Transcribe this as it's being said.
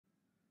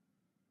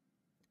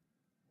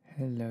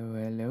Hello,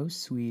 hello,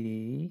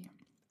 sweetie.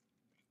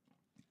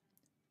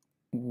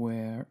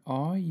 Where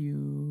are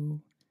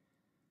you?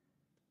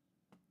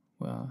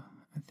 Well,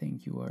 I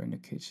think you are in the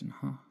kitchen,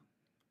 huh?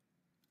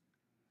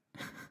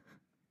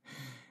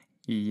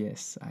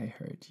 Yes, I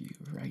heard you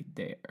right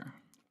there.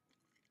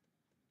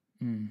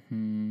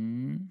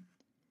 Mm-hmm.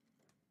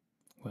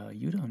 Well,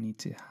 you don't need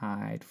to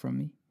hide from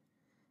me.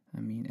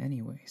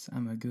 Anyways,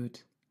 I'm a good.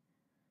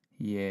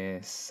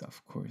 Yes,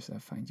 of course, I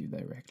find you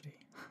directly.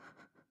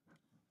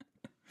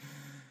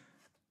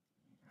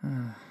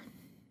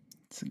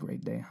 It's a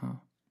great day, huh?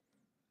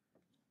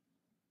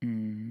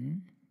 Mm-hmm.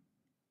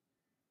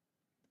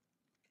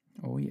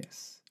 Oh,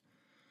 yes.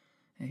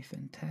 A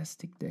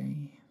fantastic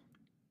day.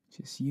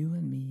 Just you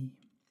and me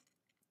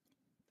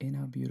in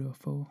our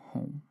beautiful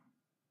home.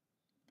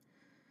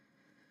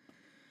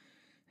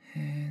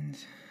 And,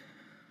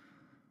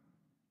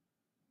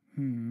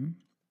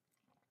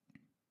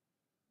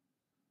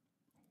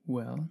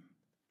 well,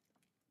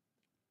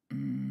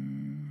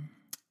 mm,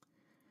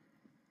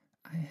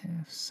 I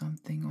have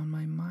something on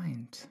my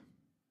mind,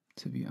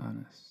 to be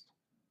honest.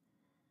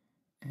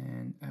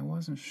 And I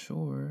wasn't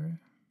sure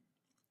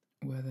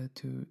whether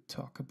to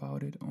talk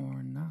about it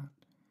or not.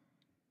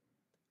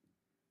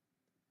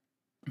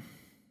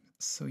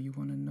 So, you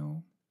want to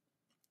know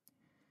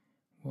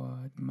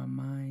what my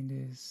mind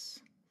is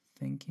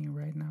thinking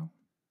right now?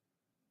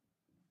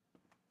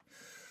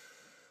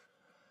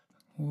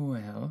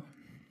 Well,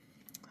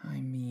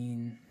 I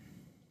mean,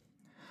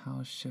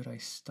 how should I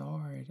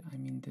start?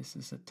 This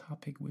is a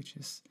topic which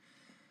is,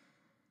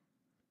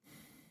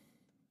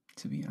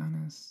 to be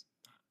honest,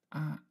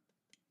 I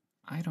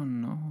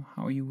don't know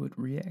how you would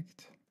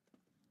react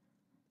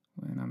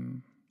when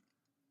I'm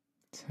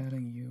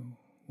telling you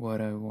what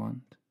I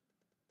want.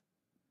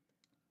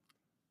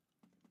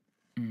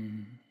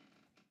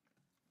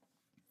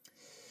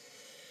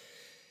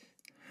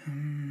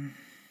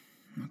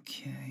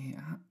 Okay.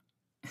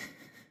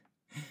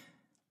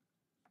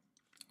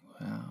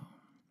 Well,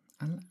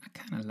 I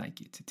kind of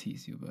like it to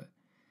tease you, but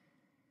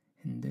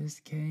in this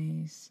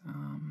case,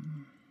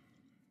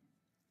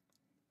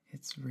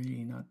 it's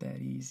really not that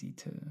easy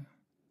to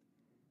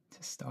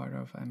start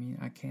off.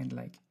 I can't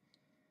like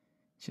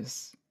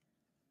just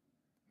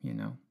you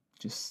know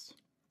just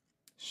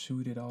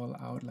shoot it all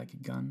out like a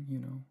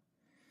gun.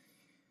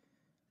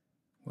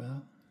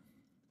 Well,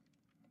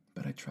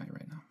 but I try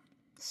right now.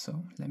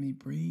 So let me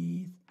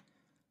breathe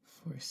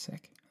for a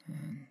sec,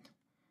 and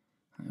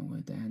I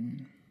will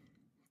then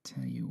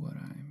tell you what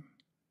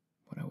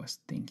I was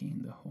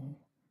thinking the whole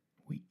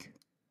week.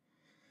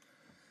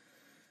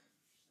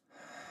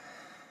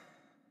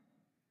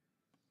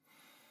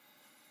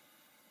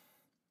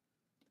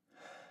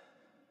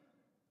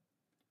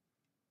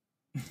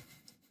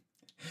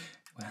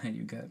 Well,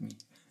 you got me.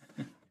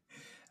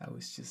 I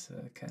was just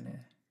kind of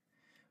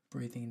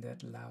breathing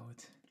that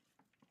loud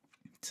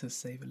to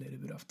save a little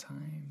bit of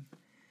time,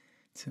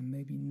 to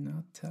maybe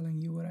not telling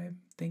you what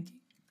I'm thinking.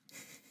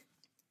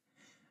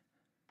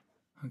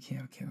 Okay.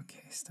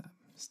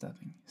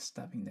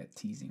 Stopping that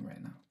teasing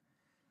right now.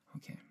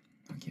 Okay,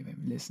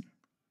 baby, listen.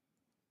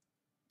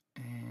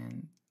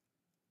 And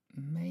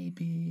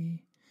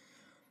maybe,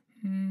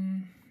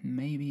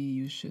 maybe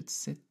you should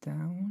sit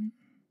down.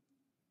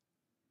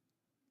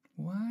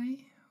 Why?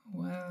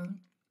 Well,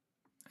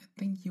 I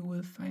think you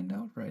will find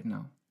out right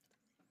now.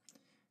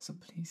 So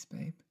please,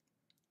 babe,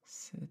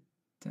 sit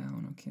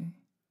down, okay?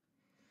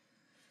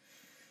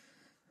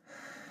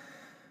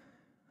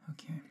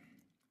 Okay.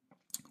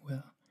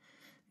 Well,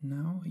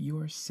 now you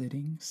are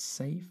sitting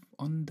safe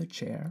on the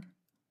chair.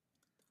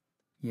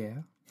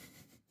 Yeah.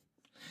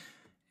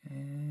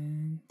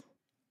 And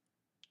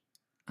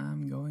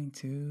I'm going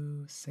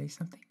to say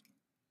something.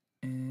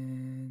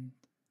 And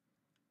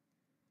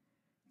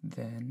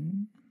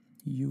then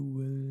you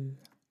will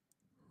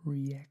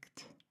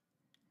react.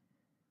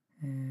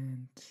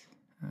 And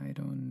I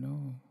don't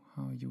know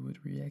how you would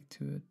react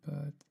to it,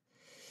 but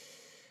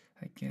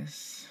I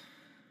guess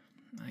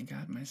I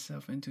got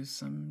myself into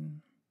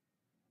some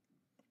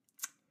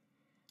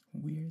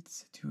weird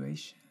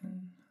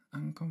situation,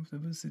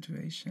 uncomfortable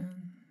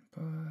situation,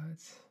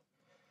 but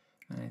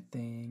I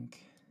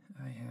think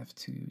I have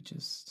to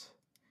just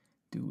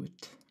do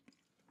it.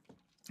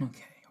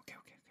 Okay.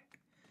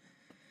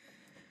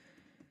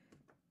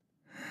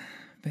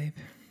 Babe,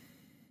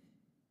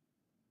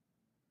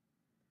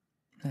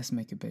 let's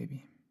make a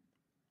baby.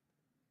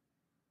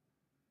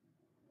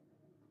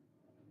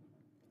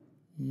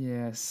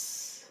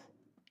 Yes.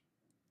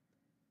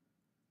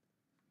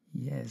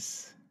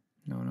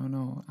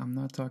 No. I'm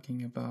not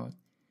talking about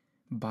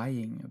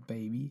buying a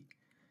baby,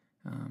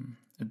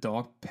 a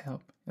dog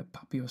a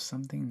puppy or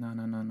something.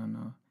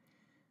 No.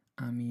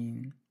 I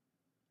mean,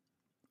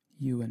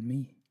 you and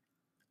me.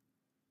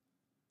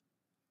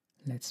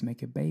 Let's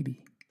make a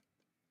baby.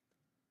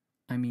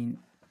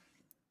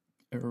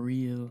 A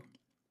real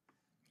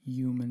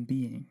human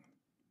being.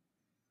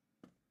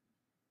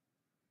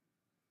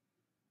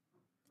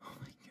 Oh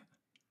my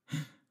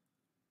god.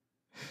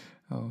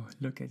 Oh,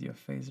 look at your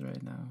face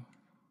right now.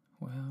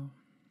 Well,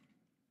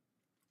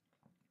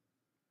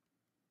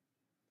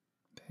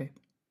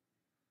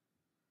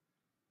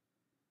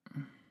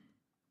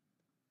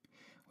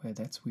 Well,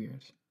 that's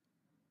weird.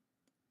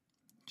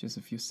 Just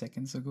a few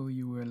seconds ago,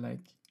 you were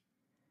like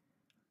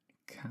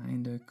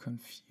kind of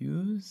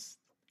confused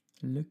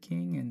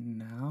looking, and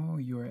now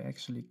you're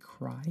actually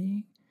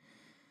crying.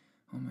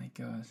 Oh my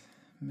god,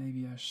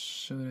 maybe I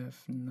should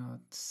have not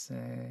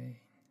said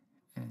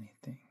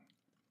anything.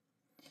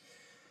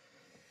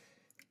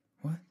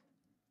 What?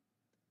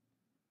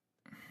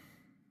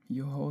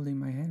 You're holding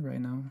my hand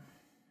right now.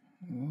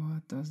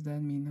 What does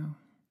that mean now?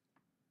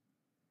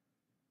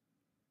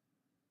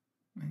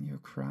 And you're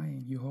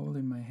crying. You're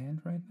holding my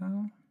hand right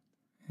now,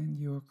 and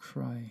you're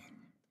crying.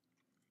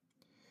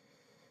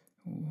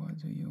 What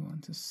do you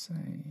want to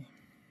say?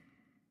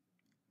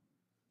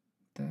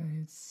 That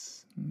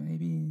it's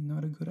maybe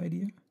not a good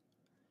idea?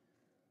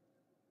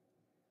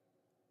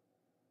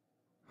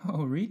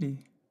 Oh,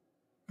 really?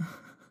 Are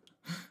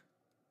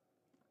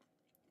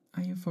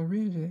you for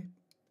real, Jade?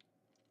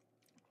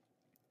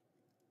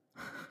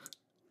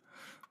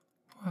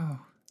 Wow.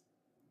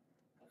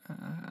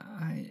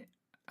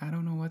 I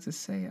don't know what to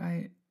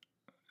say.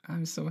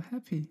 I'm so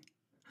happy.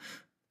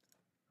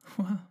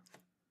 Wow.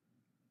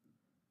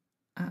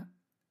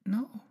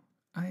 No,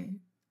 I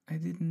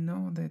didn't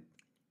know that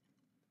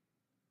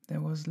there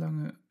was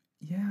longer.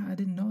 Yeah, I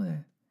didn't know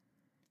that.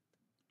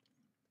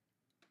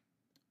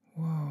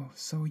 Wow.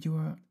 So you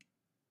are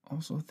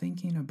also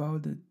thinking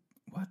about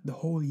the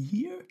whole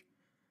year?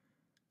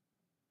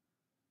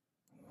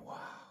 Wow.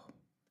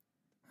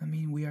 I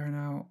mean, we are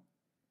now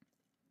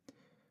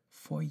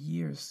 4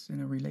 years in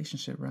a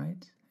relationship,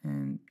 right?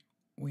 And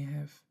we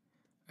have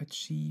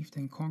achieved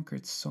and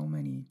conquered so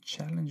many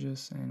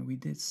challenges, and we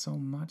did so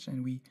much,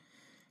 and we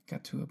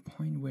got to a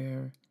point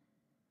where,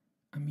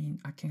 I mean,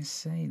 I can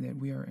say that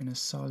we are in a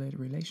solid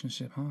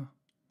relationship, huh?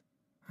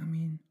 I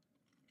mean,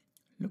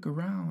 look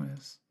around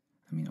us.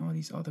 I mean, all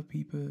these other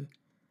people,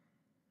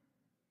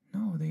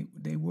 no,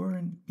 they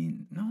weren't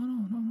being,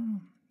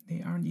 no.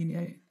 They aren't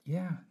in,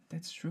 yeah,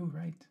 that's true,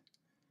 right?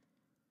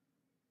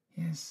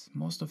 Yes,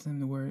 most of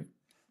them were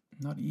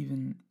not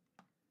even,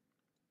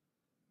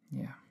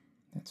 yeah,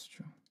 that's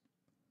true.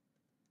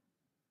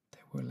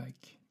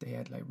 They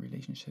had like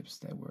relationships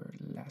that were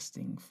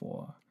lasting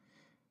for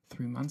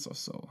 3 months or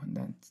so, and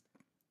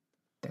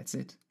that's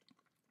it.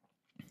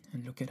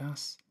 And look at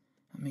us.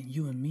 I mean,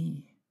 you and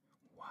me.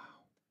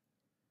 Wow.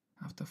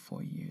 After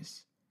 4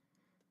 years.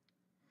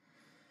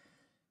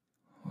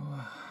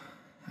 Oh,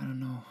 I don't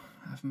know.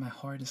 My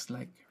heart is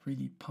like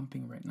really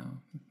pumping right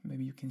now.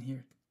 Maybe you can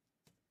hear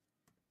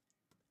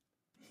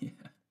it.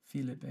 Yeah,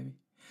 feel it, baby.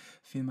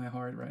 Feel my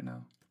heart right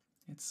now.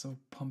 It's so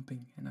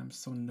pumping, and I'm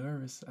so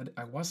nervous.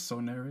 I was so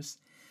nervous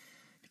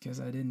because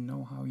I didn't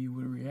know how you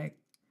would react.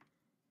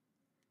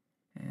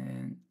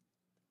 And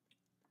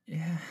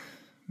yeah,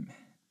 man,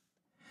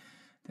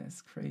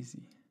 that's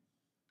crazy.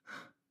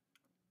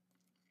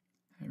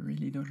 I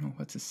really don't know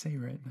what to say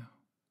right now.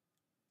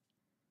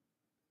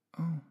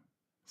 Oh,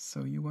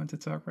 so you want to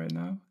talk right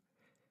now?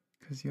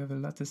 Because you have a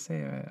lot to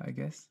say, I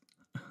guess.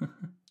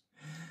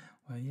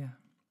 Well, yeah.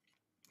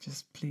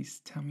 Just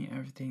please tell me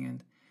everything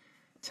and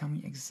tell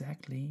me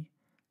exactly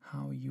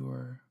how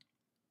you're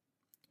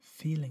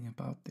feeling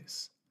about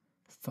this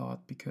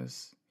thought,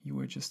 because you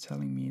were just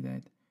telling me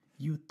that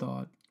you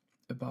thought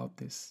about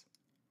this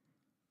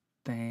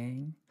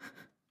thing,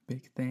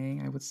 big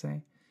thing, I would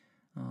say,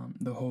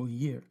 the whole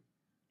year,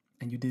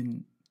 and you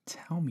didn't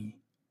tell me.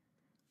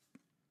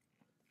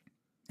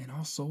 And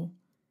also,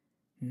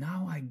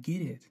 now I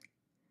get it.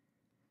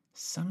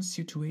 Some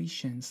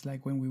situations,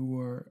 like when we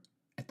were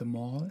at the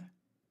mall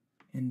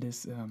in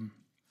this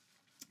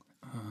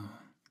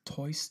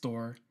toy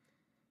store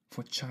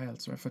for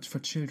childs, right? For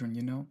children,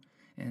 you know?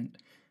 And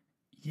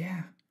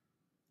yeah,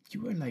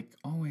 you were like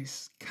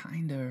always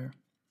kind of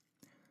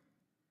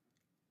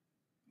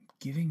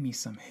giving me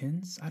some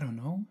hints. I don't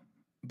know.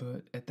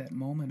 But at that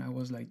moment, I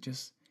was like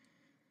just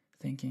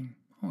thinking,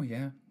 oh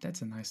yeah,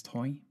 that's a nice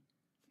toy.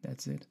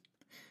 That's it.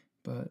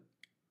 But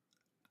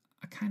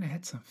I kind of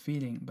had some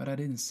feeling, but I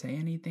didn't say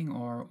anything,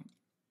 or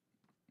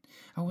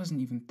I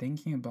wasn't even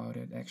thinking about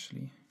it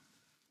actually.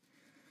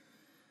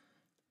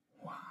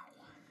 Wow.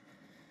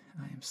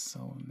 I am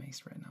so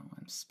amazed right now.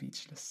 I'm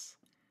speechless.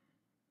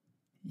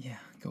 Yeah,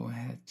 go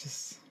ahead.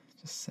 Just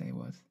say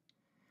what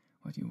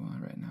you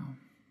want right now.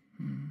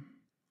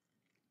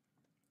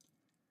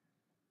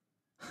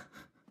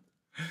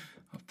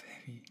 Oh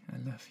baby, I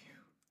love you.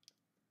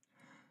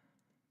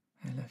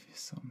 I love you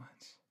so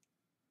much.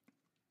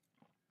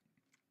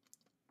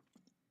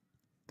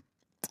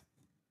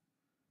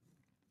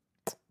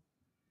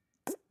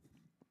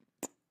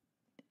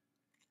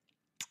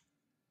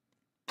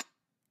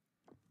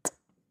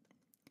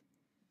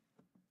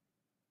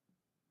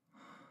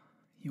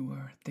 You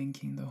were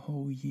thinking the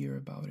whole year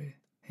about it,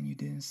 and you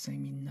didn't say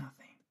me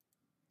nothing.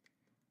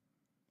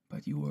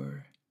 But you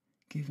were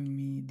giving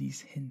me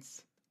these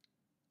hints,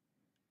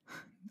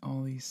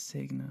 all these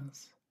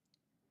signals.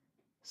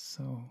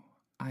 So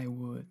I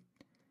would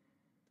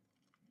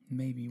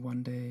maybe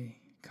one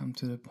day come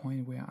to the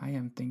point where I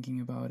am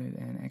thinking about it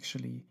and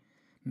actually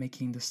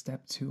making the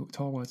step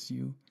towards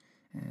you.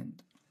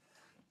 And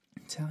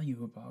tell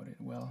you about it.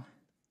 Well,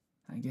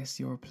 I guess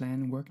your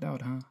plan worked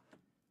out, huh?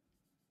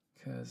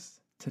 Because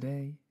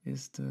today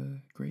is the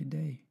great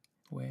day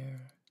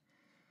where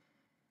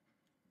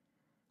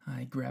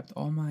I grabbed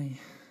all my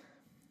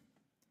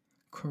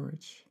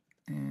courage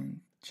and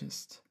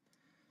just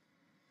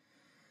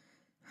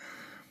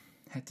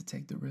had to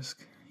take the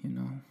risk, you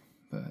know.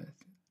 But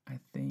I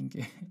think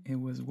it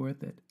was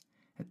worth it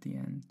at the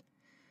end.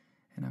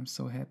 And I'm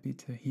so happy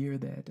to hear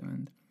that.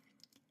 And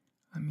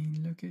I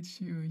mean, look at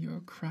you.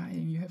 You're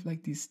crying. You have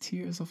like these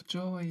tears of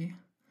joy.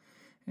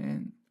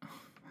 And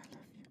oh, I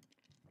love you.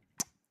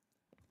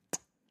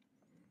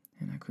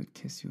 And I could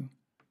kiss you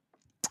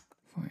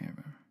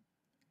forever.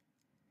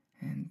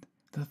 And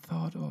the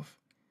thought of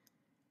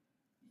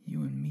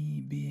you and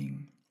me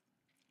being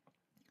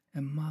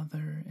a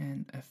mother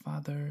and a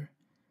father,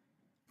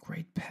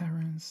 great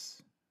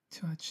parents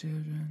to our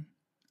children.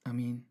 I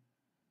mean,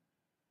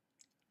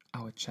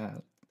 our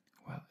child.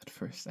 Well, at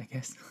first, I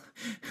guess.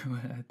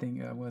 But I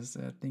think I was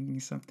thinking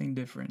something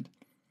different.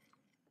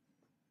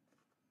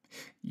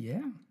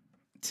 Yeah,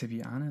 to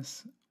be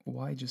honest,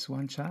 why just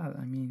one child?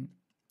 I mean,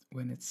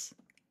 when it's,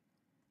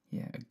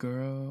 yeah, a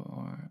girl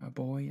or a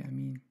boy, I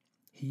mean,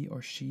 he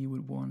or she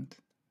would want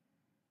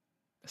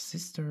a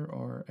sister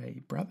or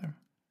a brother,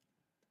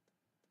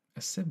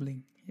 a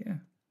sibling, yeah.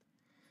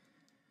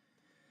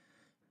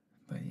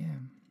 But yeah,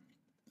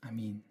 I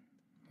mean,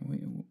 we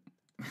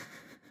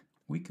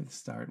we could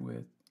start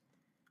with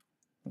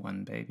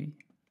one baby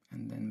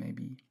and then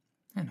maybe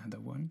another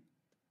one.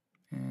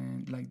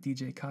 And like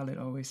DJ Khaled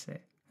always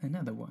say,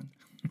 another one.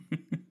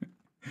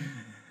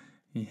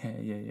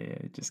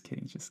 Yeah. Just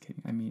kidding.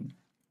 I mean,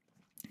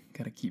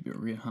 gotta keep it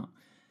real, huh?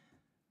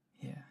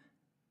 Yeah.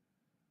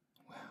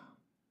 Well,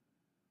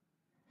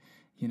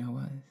 you know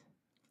what?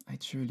 I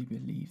truly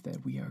believe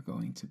that we are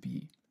going to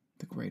be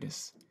the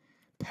greatest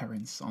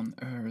parents on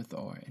earth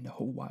or in the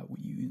whole wide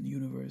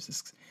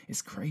universe.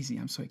 It's crazy.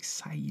 I'm so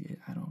excited.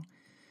 I don't.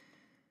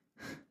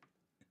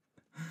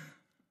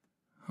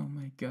 Oh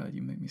my God,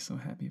 you make me so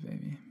happy,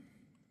 baby.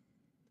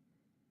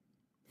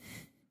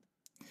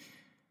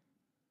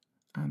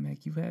 I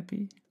make you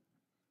happy.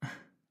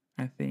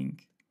 I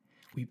think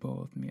we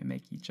both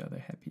make each other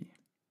happy.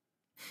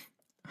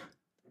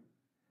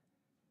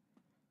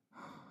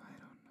 I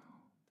don't know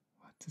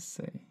what to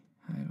say.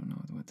 I don't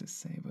know what to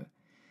say, but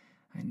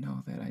I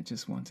know that I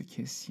just want to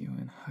kiss you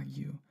and hug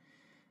you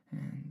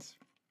and,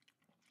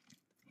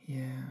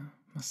 yeah,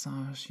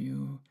 massage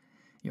you,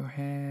 your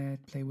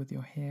head, play with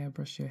your hair,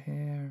 brush your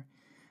hair.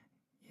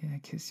 Yeah,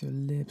 kiss your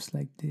lips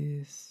like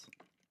this.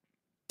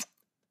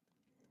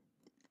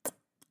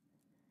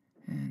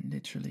 And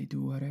literally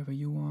do whatever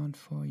you want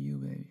for you,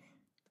 baby.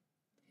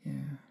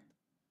 Yeah.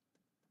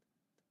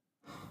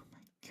 Oh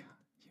my God,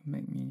 you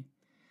make me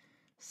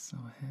so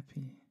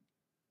happy.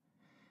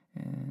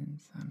 And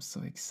I'm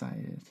so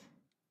excited.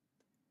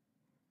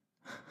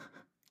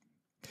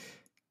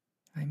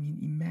 I mean,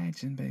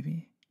 imagine,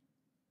 baby.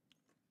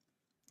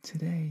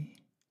 Today,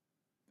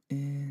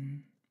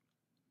 in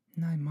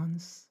 9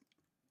 months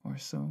or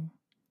so,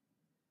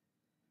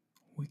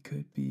 we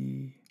could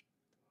be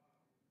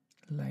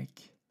like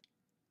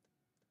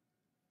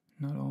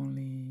not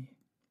only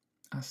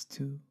us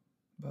two,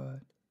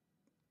 but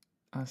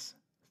us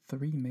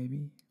three,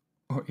 maybe,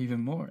 or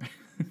even more.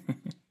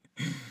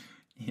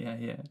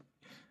 Yeah.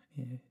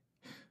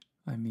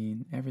 I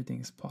mean, everything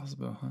is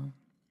possible, huh?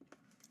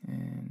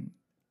 And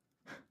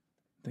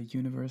the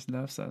universe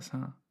loves us,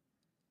 huh?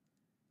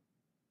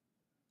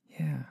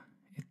 Yeah,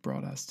 it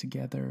brought us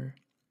together.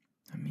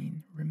 I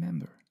mean,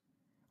 remember,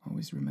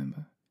 always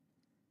remember.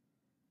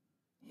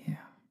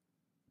 Yeah,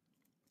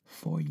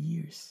 4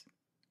 years.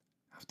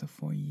 After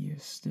 4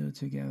 years, still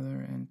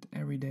together, and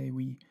every day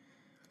we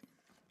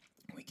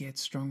get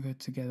stronger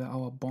together.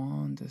 Our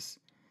bond is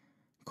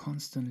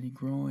constantly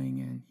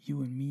growing, and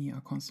you and me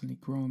are constantly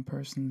growing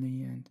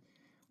personally, and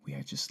we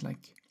are just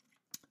like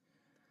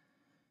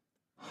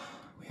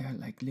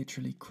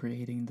literally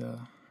creating the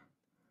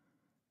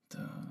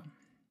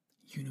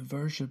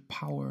universal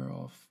power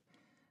of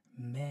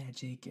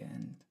magic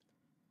and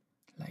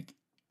like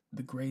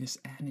the greatest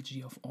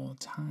energy of all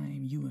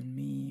time. You and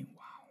me,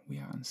 wow, we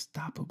are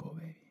unstoppable,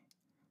 baby.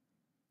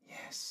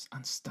 Yes,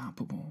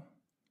 unstoppable.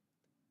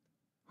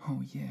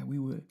 Oh yeah, we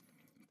will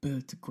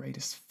build the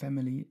greatest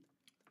family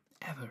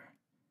ever.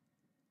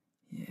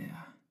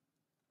 Yeah.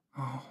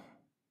 Oh.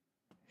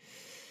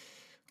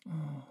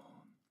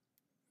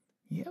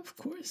 Yeah, of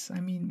course. I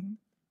mean,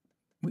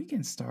 we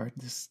can start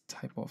this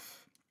type of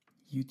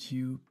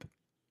YouTube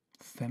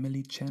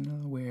family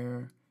channel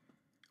where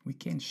we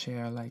can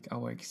share like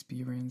our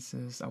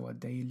experiences, our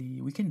daily.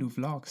 We can do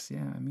vlogs.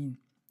 Yeah, I mean,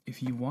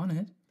 if you want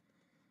it,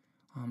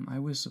 I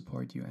will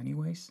support you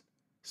anyways.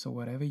 So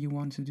whatever you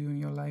want to do in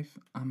your life,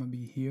 I'm gonna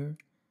be here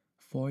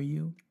for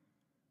you.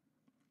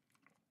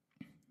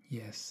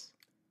 Yes,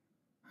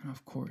 and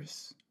of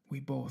course,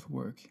 we both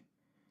work.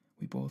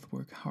 We both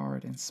work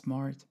hard and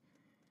smart.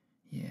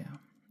 Yeah,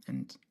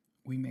 and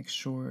we make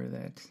sure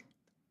that,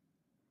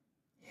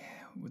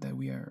 yeah, that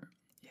we are,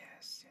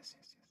 yes,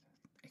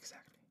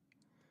 exactly,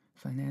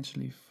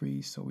 financially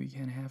free so we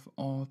can have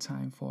all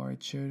time for our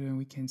children.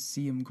 We can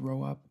see them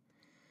grow up.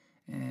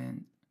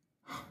 And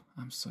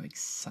I'm so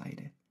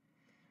excited.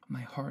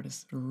 My heart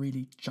is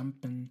really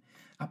jumping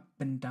up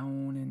and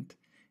down, and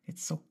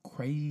it's so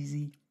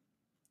crazy.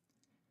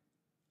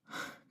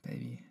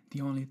 Baby,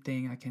 the only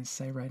thing I can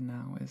say right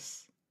now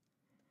is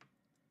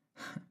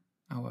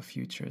our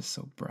future is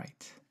so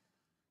bright.